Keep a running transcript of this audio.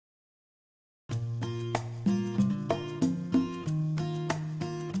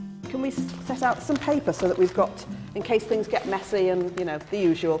can we set out some paper so that we've got, in case things get messy and, you know, the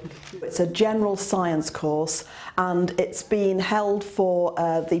usual. It's a general science course, and it's been held for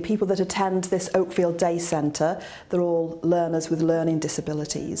the people that attend this Oakfield Day Centre. They're all learners with learning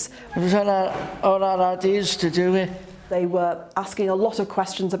disabilities. It was all our ideas to do it. They were asking a lot of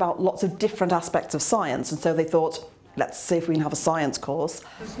questions about lots of different aspects of science, and so they thought, let's see if we can have a science course.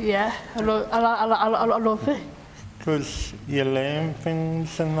 Yeah, I love it. Because you learn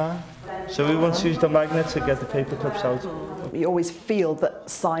things and that. So we once used a magnet to get the paper clips out. You always feel that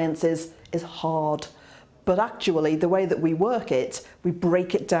science is hard, but actually the way that we work it, we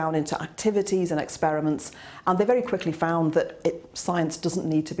break it down into activities and experiments, and they very quickly found that science doesn't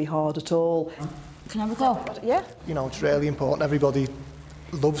need to be hard at all. Can I have a go? Yeah. You know, it's really important. Everybody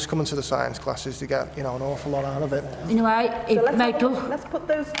loves coming to the science classes. They get, you know, an awful lot out of it. You know, let's put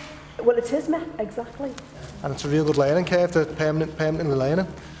those. Well, it is exactly. And it's a real good learning curve to permanently learning.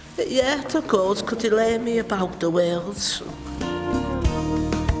 Yeah, of course. Could you learn me about the world?